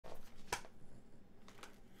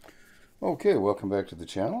Okay, welcome back to the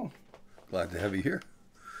channel. Glad to have you here.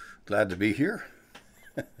 Glad to be here.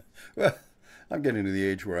 Well, I'm getting to the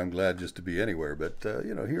age where I'm glad just to be anywhere, but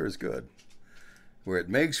here is good. We're at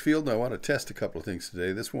Meigs Field, and I want to test a couple of things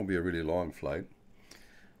today. This won't be a really long flight.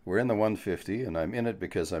 We're in the 150, and I'm in it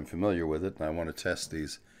because I'm familiar with it, and I want to test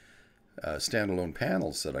these standalone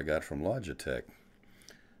panels that I got from Logitech.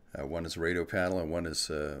 One is a radio panel, and one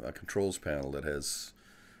is a controls panel that has,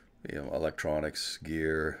 electronics,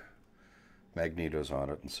 gear, magnetos on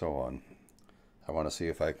it, and so on. I want to see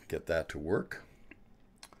if I can get that to work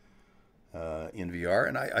in VR.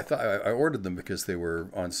 And I thought I ordered them because they were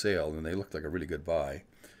on sale and they looked like a really good buy.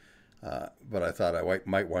 But I thought I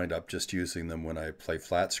might wind up just using them when I play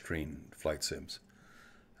flat screen flight sims.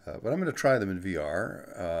 But I'm going to try them in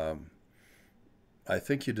VR. I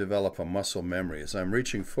think you develop a muscle memory. As I'm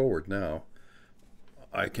reaching forward now,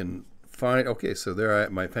 I can find, okay, so there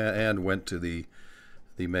my hand went to the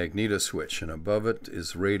magneto switch, and above it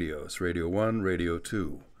is radios, radio 1, radio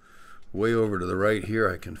 2. Way over to the right here,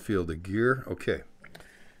 I can feel the gear. Okay,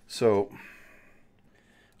 so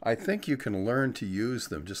I think you can learn to use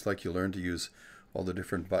them just like you learn to use all the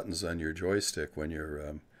different buttons on your joystick when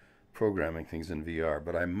you're programming things in VR.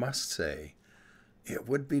 But I must say, it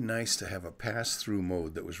would be nice to have a pass-through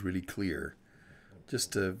mode that was really clear.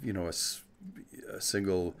 Just a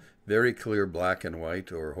single, very clear black and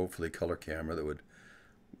white, or hopefully color camera that would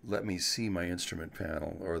let me see my instrument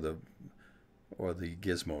panel or the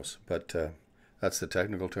gizmos. But that's the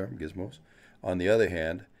technical term, gizmos. On the other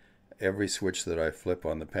hand, every switch that I flip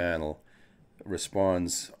on the panel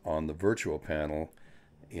responds on the virtual panel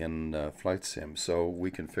in Flight Sim, so we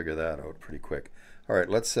can figure that out pretty quick. All right,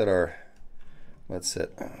 let's set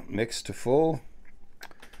mix to full,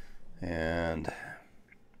 and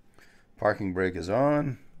parking brake is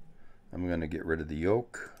on. I'm going to get rid of the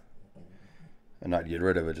yoke. And not get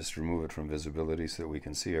rid of it, just remove it from visibility so that we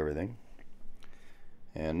can see everything.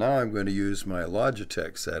 And now I'm going to use my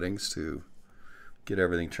Logitech settings to get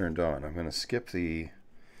everything turned on. I'm going to skip the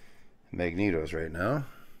magnetos right now,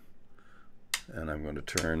 and I'm going to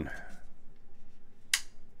turn,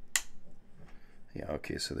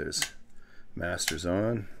 okay, so there's masters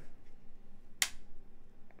on.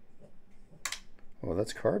 Oh,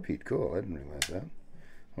 that's carb heat, cool, I didn't realize that.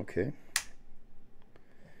 Okay.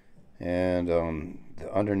 And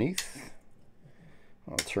underneath,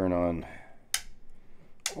 I'll turn on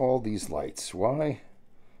all these lights. Why?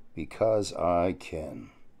 Because I can.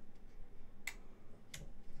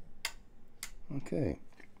 Okay.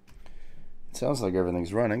 It sounds like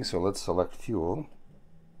everything's running, so let's select fuel.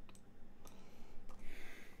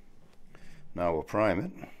 Now we'll prime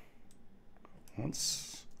it.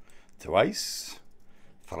 Once, twice,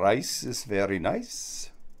 thrice is very nice.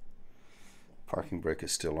 Parking brake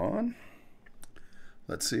is still on.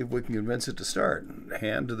 Let's see if we can convince it to start.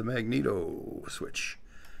 Hand to the magneto switch.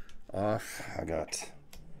 Off.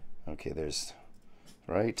 Okay, there's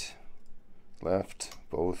right, left,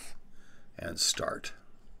 both, and start.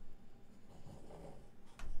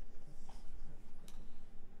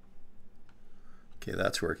 Okay,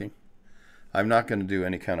 that's working. I'm not going to do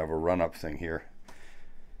any kind of a run-up thing here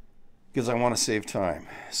because I want to save time.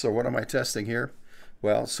 So what am I testing here?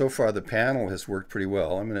 Well, so far the panel has worked pretty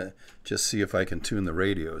well. I'm going to just see if I can tune the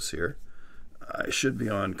radios here. I should be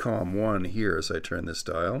on COM 1 here as I turn this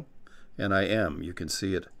dial, and I am. You can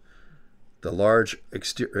see it. The large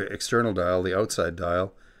external dial, the outside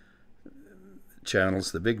dial,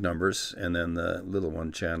 channels the big numbers, and then the little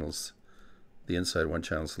one channels, the inside one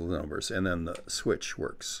channels the little numbers, and then the switch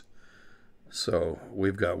works. So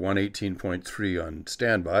we've got 118.3 on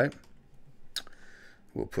standby.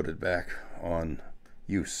 We'll put it back on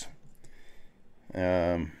use.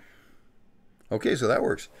 Okay, so that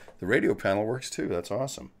works. The radio panel works too. That's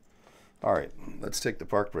awesome. All right, let's take the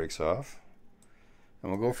park brakes off,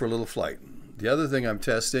 and we'll go for a little flight. The other thing I'm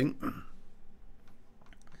testing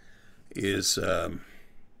is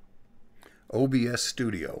OBS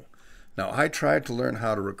Studio. Now, I tried to learn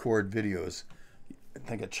how to record videos. I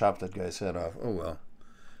think I chopped that guy's head off. Oh well,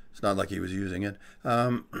 it's not like he was using it.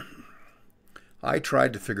 I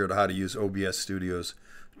tried to figure out how to use OBS Studios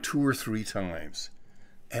 2 or 3 times,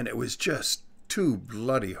 and it was just too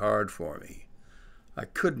bloody hard for me. I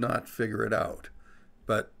could not figure it out.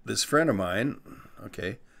 But this friend of mine,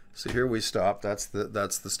 okay, so here we stop. That's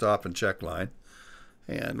the stop and check line,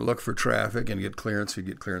 and look for traffic and get clearance. You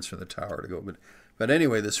get clearance for the tower to go. But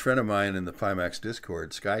anyway, this friend of mine in the Pimax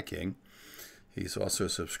Discord, Sky King, he's also a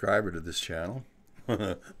subscriber to this channel.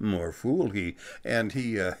 More fool he, and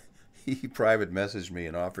he private messaged me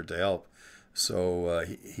and offered to help. So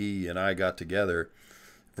he and I got together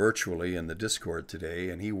virtually in the Discord today,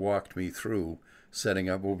 and he walked me through setting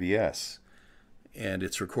up OBS. And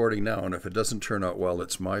it's recording now, and if it doesn't turn out well,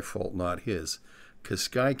 it's my fault, not his. Because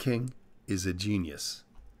Sky King is a genius.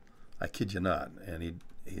 I kid you not. And he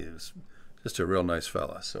is just a real nice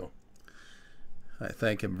fella. So I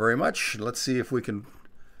thank him very much. Let's see if we can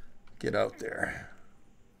get out there.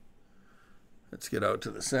 Let's get out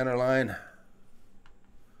to the center line.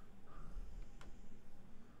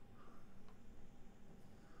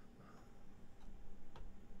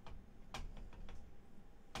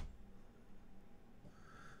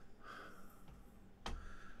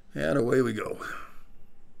 And away we go.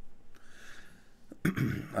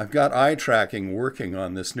 I've got eye tracking working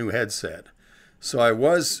on this new headset. So I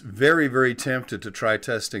was very, very tempted to try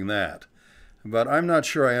testing that. But I'm not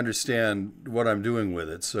sure I understand what I'm doing with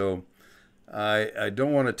it. So I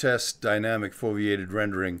don't want to test dynamic foveated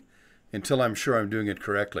rendering until I'm sure I'm doing it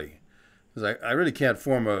correctly. Because I really can't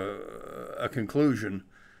form a conclusion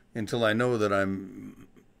until I know that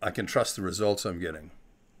I can trust the results I'm getting.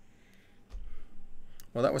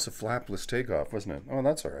 Well, that was a flapless takeoff, wasn't it? Oh,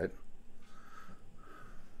 that's all right.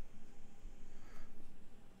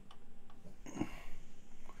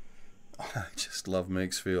 I just love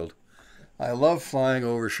Meigs Field. I love flying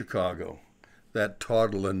over Chicago, that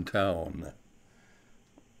toddling town.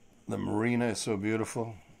 The marina is so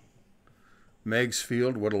beautiful. Meigs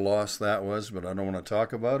Field, what a loss that was, but I don't want to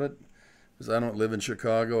talk about it because I don't live in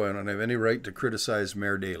Chicago. I don't have any right to criticize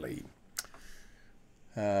Mayor Daley.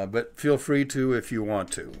 But feel free to if you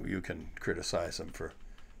want to. You can criticize him for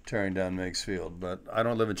tearing down Meigs Field. But I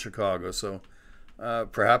don't live in Chicago, so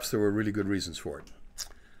perhaps there were really good reasons for it.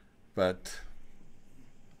 But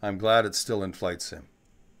I'm glad it's still in flight sim.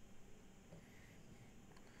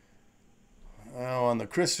 Now on the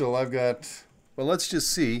Crystal, I've got, well, let's just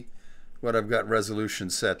see what I've got resolution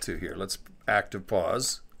set to here. Let's active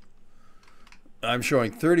pause. I'm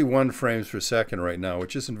showing 31 frames per second right now,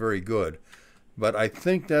 which isn't very good. But I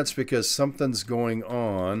think that's because something's going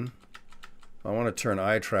on. I want to turn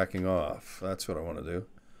eye tracking off. That's what I want to do.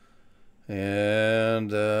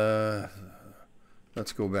 And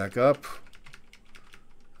let's go back up.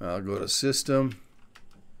 I'll go to system.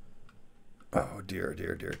 Oh, dear,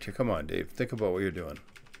 dear, dear. Come on, Dave. Think about what you're doing.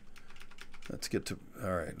 Let's get to,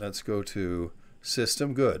 all right, let's go to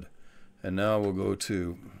system. Good. And now we'll go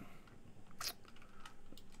to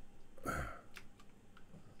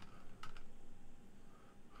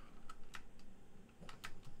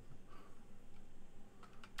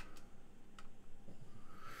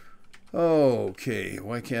okay,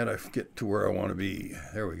 why can't I get to where I want to be?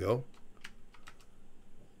 There we go.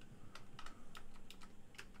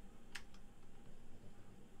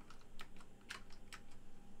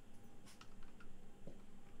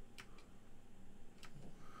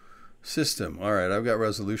 System. All right, I've got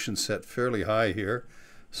resolution set fairly high here,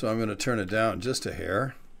 so I'm going to turn it down just a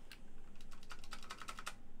hair.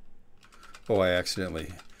 Oh, I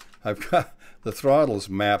accidentally. I've got the throttle's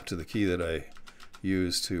mapped to the key that I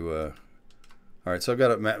use to. All right, so I've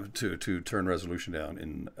got it mapped to turn resolution down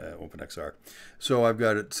in OpenXR. So I've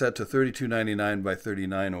got it set to 3299 by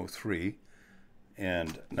 3903,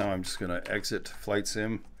 and now I'm just going to exit Flight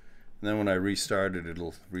Sim, and then when I restart it,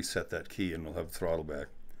 it'll reset that key, and we'll have the throttle back.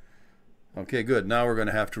 Okay, good. Now we're going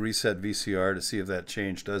to have to reset VCR to see if that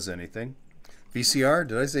change does anything. VCR?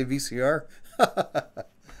 Did I say VCR?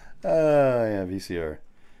 Yeah, VCR.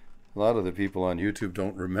 A lot of the people on YouTube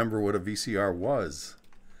don't remember what a VCR was.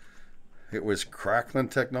 It was crackling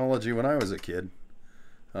technology when I was a kid.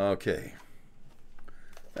 Okay.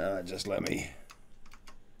 Just let me...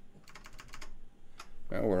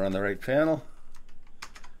 Well, we're on the right panel.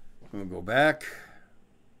 We'll go back.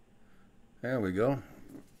 There we go.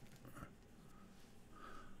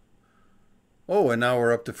 Oh, and now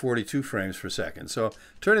we're up to 42 frames per second. So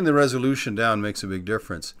turning the resolution down makes a big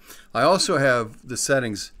difference. I also have the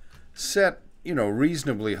settings set, you know,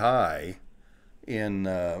 reasonably high in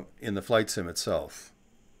the flight sim itself.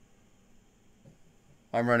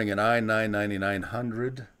 I'm running an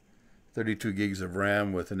i9-9900, 32 gigs of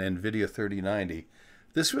RAM with an NVIDIA 3090.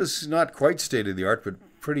 This was not quite state-of-the-art,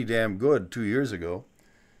 but pretty damn good 2 years ago.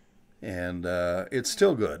 And it's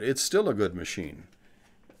still good. It's still a good machine.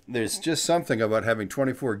 There's just something about having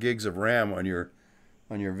 24 gigs of RAM on your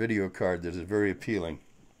video card that is very appealing.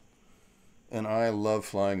 And I love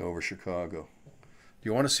flying over Chicago. Do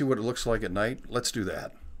you want to see what it looks like at night? Let's do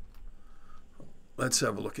that. Let's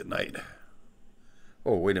have a look at night.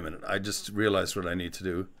 Oh, wait a minute. I just realized what I need to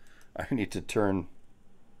do. I need to turn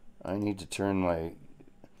my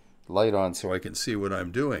light on so I can see what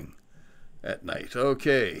I'm doing at night.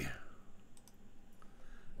 Okay.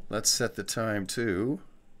 Let's set the time to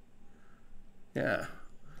Yeah,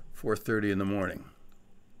 4:30 in the morning.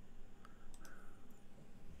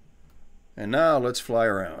 And now let's fly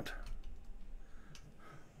around.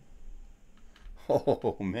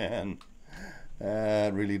 Oh man,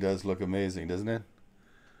 that really does look amazing, doesn't it?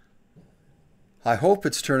 I hope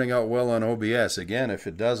it's turning out well on OBS. Again, if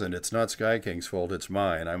it doesn't, it's not Sky King's fault, it's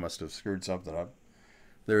mine. I must have screwed something up.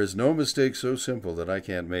 There is no mistake so simple that I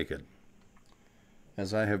can't make it,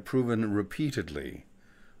 as I have proven repeatedly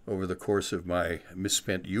over the course of my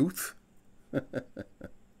misspent youth.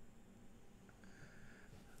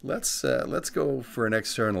 Let's go for an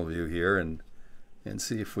external view here and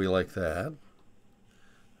see if we like that.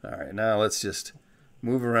 All right, now let's just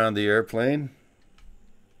move around the airplane.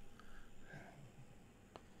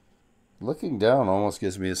 Looking down almost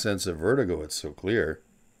gives me a sense of vertigo. It's so clear.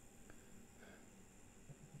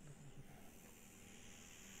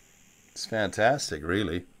 It's fantastic,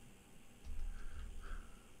 really.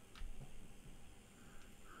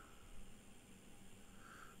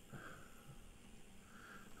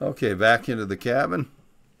 Okay, back into the cabin.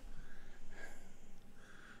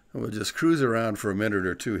 We'll just cruise around for a minute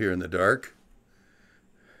or two here in the dark,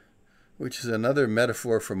 which is another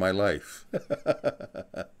metaphor for my life.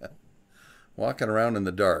 Walking around in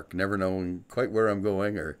the dark, never knowing quite where I'm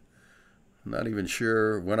going, or not even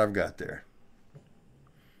sure when I've got there.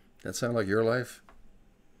 That sound like your life?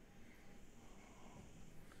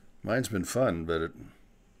 Mine's been fun, but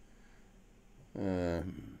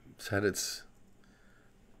it's had its...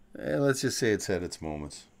 let's just say it's had its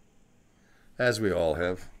moments, as we all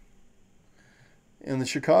have. In the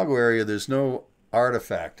Chicago area, there's no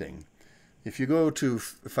artifacting. If you go to,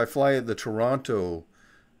 if I fly at the Toronto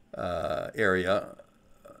area,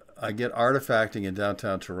 I get artifacting in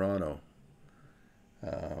downtown Toronto.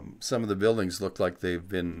 Some of the buildings look like they've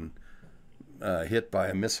been hit by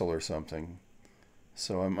a missile or something.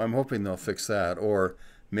 So I'm hoping they'll fix that, or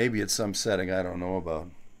maybe it's some setting I don't know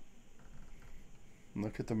about.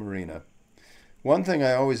 Look at the marina. One thing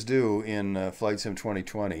I always do in Flight Sim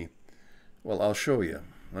 2020, well, I'll show you.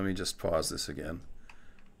 Let me just pause this again.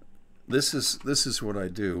 This is what I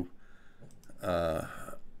do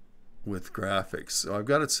with graphics. So I've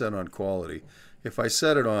got it set on quality. If I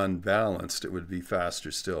set it on balanced, it would be faster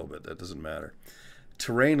still, but that doesn't matter.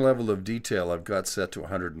 Terrain level of detail I've got set to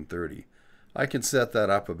 130. I can set that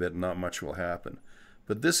up a bit and not much will happen.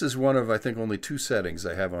 But this is one of, I think, only 2 settings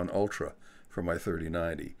I have on Ultra for my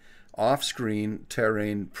 3090. Off-screen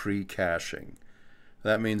terrain pre-caching.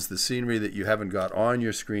 That means the scenery that you haven't got on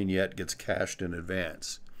your screen yet gets cached in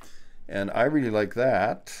advance. And I really like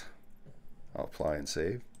that. I'll apply and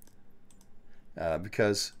save.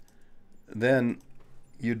 Because then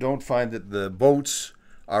you don't find that the boats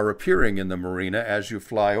are appearing in the marina as you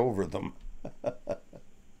fly over them.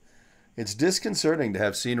 It's disconcerting to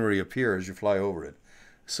have scenery appear as you fly over it.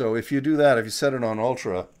 So if you do that, if you set it on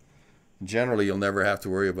Ultra, generally you'll never have to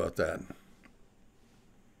worry about that.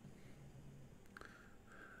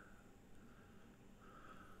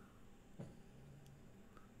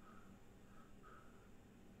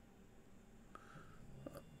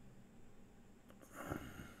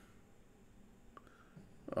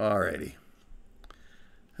 Alrighty.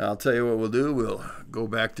 I'll tell you what we'll do. We'll go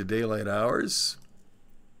back to daylight hours.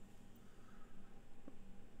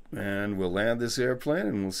 And we'll land this airplane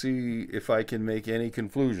and we'll see if I can make any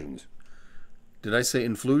conclusions. Did I say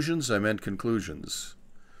influsions? I meant conclusions.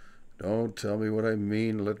 Don't tell me what I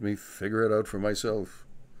mean. Let me figure it out for myself.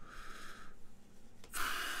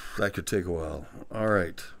 That could take a while. All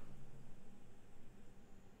right.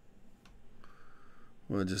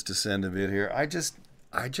 We'll just descend a bit here. I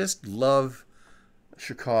just love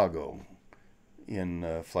Chicago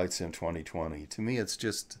in Flight Sim 2020. To me, it's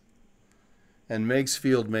just... And Meigs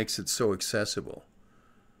Field makes it so accessible.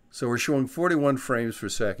 So we're showing 41 frames per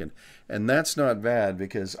second. And that's not bad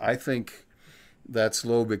because I think that's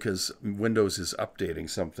low because Windows is updating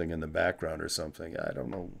something in the background or something. I don't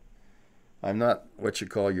know. I'm not what you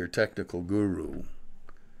call your technical guru.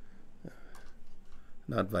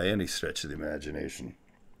 Not by any stretch of the imagination.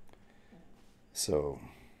 So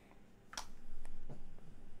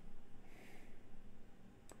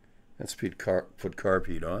let's put carb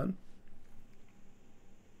heat on.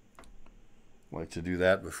 Like to do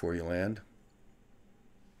that before you land.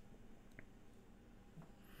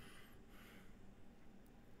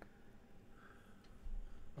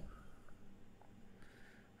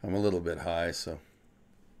 I'm a little bit high, so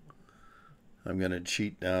I'm going to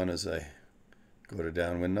cheat down as I go to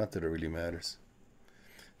downwind. Not that it really matters.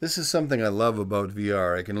 This is something I love about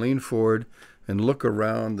VR. I can lean forward and look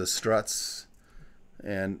around the struts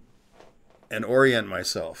and orient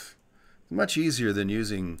myself. It's much easier than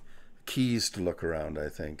using keys to look around, I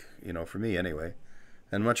think, you know, for me anyway,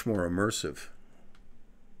 and much more immersive.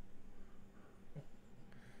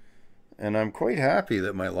 And I'm quite happy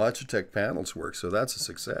that my Logitech panels work, so that's a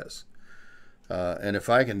success. And if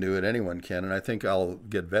I can do it, anyone can, and I think I'll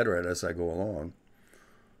get better at it as I go along.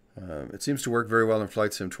 It seems to work very well in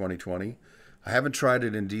Flight Sim 2020. I haven't tried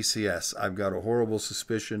it in DCS. I've got a horrible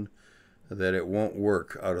suspicion that it won't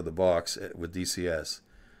work out of the box with DCS.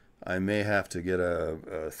 I may have to get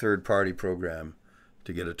a third-party program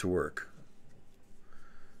to get it to work.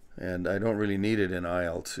 And I don't really need it in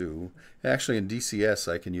IL2. Actually, in DCS,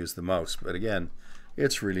 I can use the mouse. But again,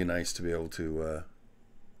 it's really nice to be able to...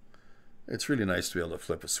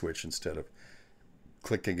 flip a switch instead of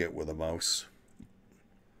clicking it with a mouse.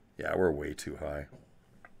 Yeah, we're way too high.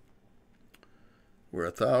 We're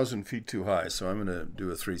 1,000 feet too high, so I'm going to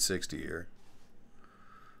do a 360 here.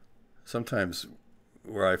 Sometimes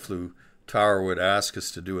where I flew, Tower would ask us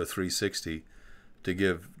to do a 360 to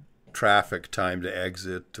give traffic time to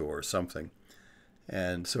exit or something.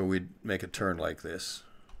 And so we'd make a turn like this.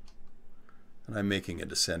 And I'm making a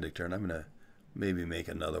descending turn. I'm going to maybe make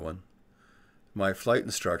another one. My flight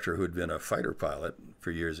instructor, who had been a fighter pilot for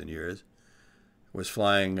years and years, was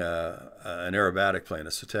flying an aerobatic plane, a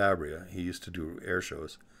Citabria. He used to do air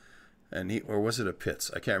shows. And or was it a Pitts?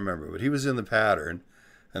 I can't remember. But he was in the pattern,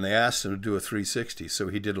 and they asked him to do a 360, so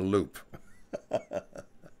he did a loop.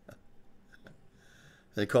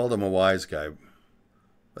 They called him a wise guy,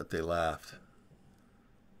 but they laughed.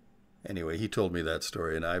 Anyway, he told me that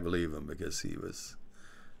story, and I believe him because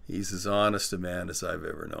he's as honest a man as I've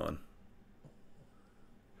ever known.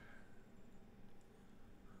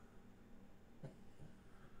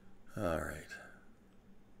 All right.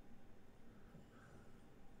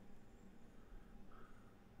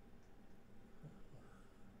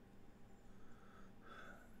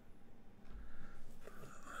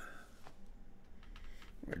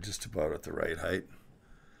 We're just about at the right height.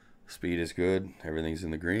 Speed is good. Everything's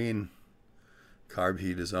in the green. Carb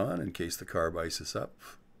heat is on in case the carb ices up.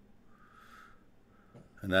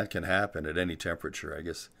 And that can happen at any temperature, I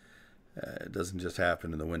guess. It doesn't just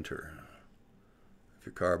happen in the winter. If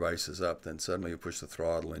your carb ices up, then suddenly you push the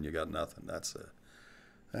throttle and you got nothing.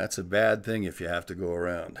 That's a bad thing if you have to go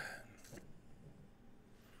around.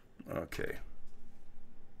 Okay.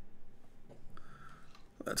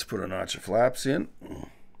 Let's put a notch of flaps in.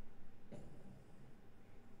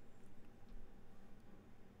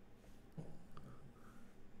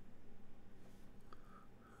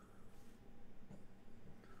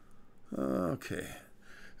 Okay.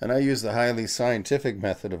 And I use the highly scientific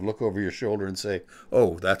method of look over your shoulder and say,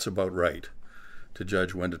 oh, that's about right, to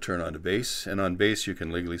judge when to turn on to base. And on base, you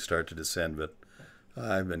can legally start to descend, but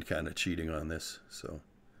I've been kind of cheating on this. So,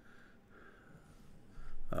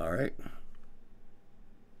 all right.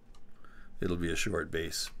 It'll be a short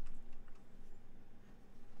base.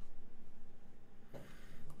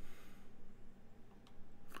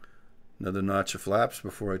 Another notch of flaps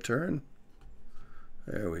before I turn.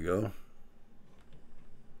 There we go.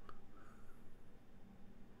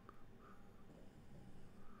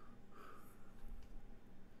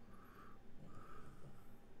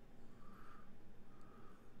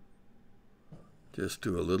 Just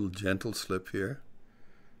do a little gentle slip here.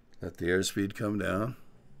 Let the airspeed come down.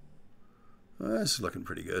 Well, this is looking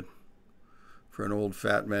pretty good. For an old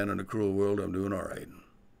fat man in a cruel world, I'm doing all right.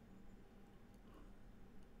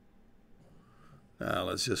 Now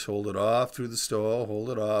let's just hold it off through the stall. Hold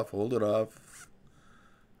it off, hold it off.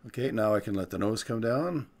 Okay, now I can let the nose come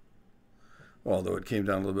down. Although it came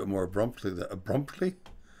down a little bit more abruptly.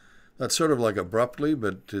 That's sort of like abruptly,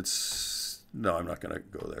 but it's... No, I'm not going to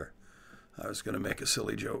go there. I was going to make a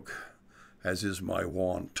silly joke, as is my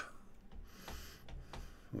wont.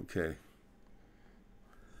 Okay.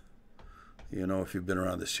 You know, if you've been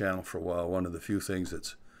around this channel for a while, one of the few things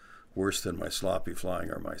that's worse than my sloppy flying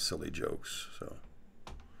are my silly jokes. So,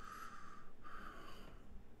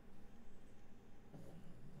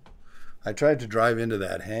 I tried to drive into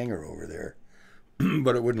that hangar over there,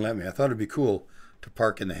 but it wouldn't let me. I thought it'd be cool to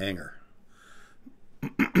park in the hangar,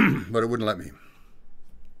 but it wouldn't let me.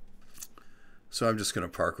 So I'm just going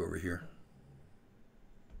to park over here.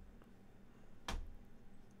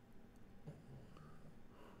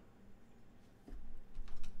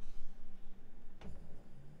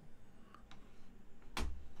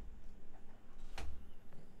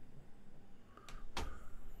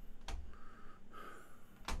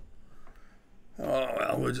 Oh,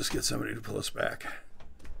 well, we'll just get somebody to pull us back.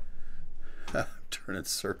 Turn in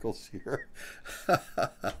circles here.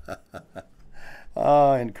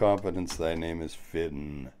 Ah, incompetence, thy name is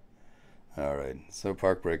Finn. All right, so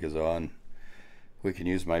park brake is on. We can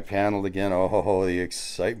use my panel again. Oh, the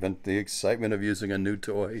excitement of using a new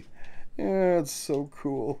toy. Yeah, it's so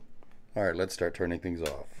cool. All right, let's start turning things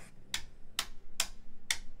off.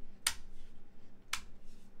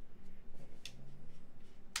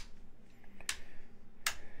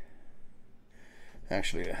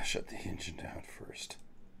 Actually, I'll shut the engine down first.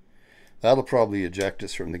 That'll probably eject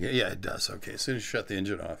us from the game. Yeah, it does. Okay, as soon as you shut the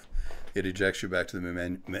engine off, it ejects you back to the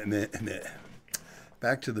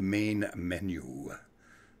main menu.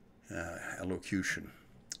 Elocution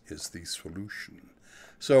is the solution.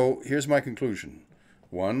 So here's my conclusion.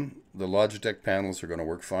 1, the Logitech panels are going to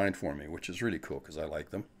work fine for me, which is really cool because I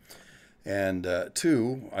like them. And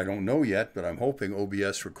 2, I don't know yet, but I'm hoping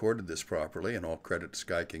OBS recorded this properly, and all credit to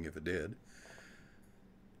Sky King if it did.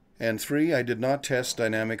 And 3, I did not test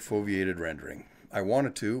dynamic foveated rendering. I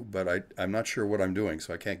wanted to, but I'm not sure what I'm doing,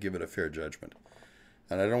 so I can't give it a fair judgment.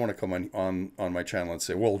 And I don't want to come on my channel and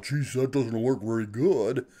say, well, geez, that doesn't work very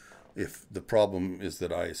good, if the problem is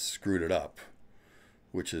that I screwed it up,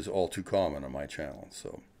 which is all too common on my channel.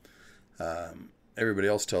 So everybody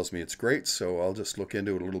else tells me it's great, so I'll just look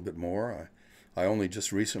into it a little bit more. I only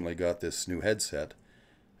just recently got this new headset,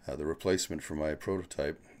 the replacement for my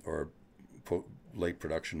prototype, or late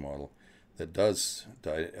production model, that does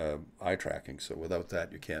eye tracking. So without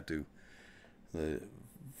that, you can't do the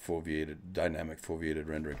dynamic foveated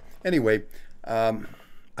rendering. Anyway,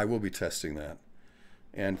 I will be testing that.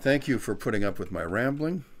 And thank you for putting up with my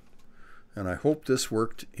rambling. And I hope this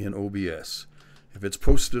worked in OBS. If it's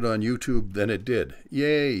posted on YouTube, then it did.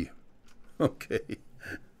 Yay! Okay.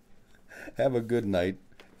 Have a good night,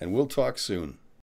 and we'll talk soon.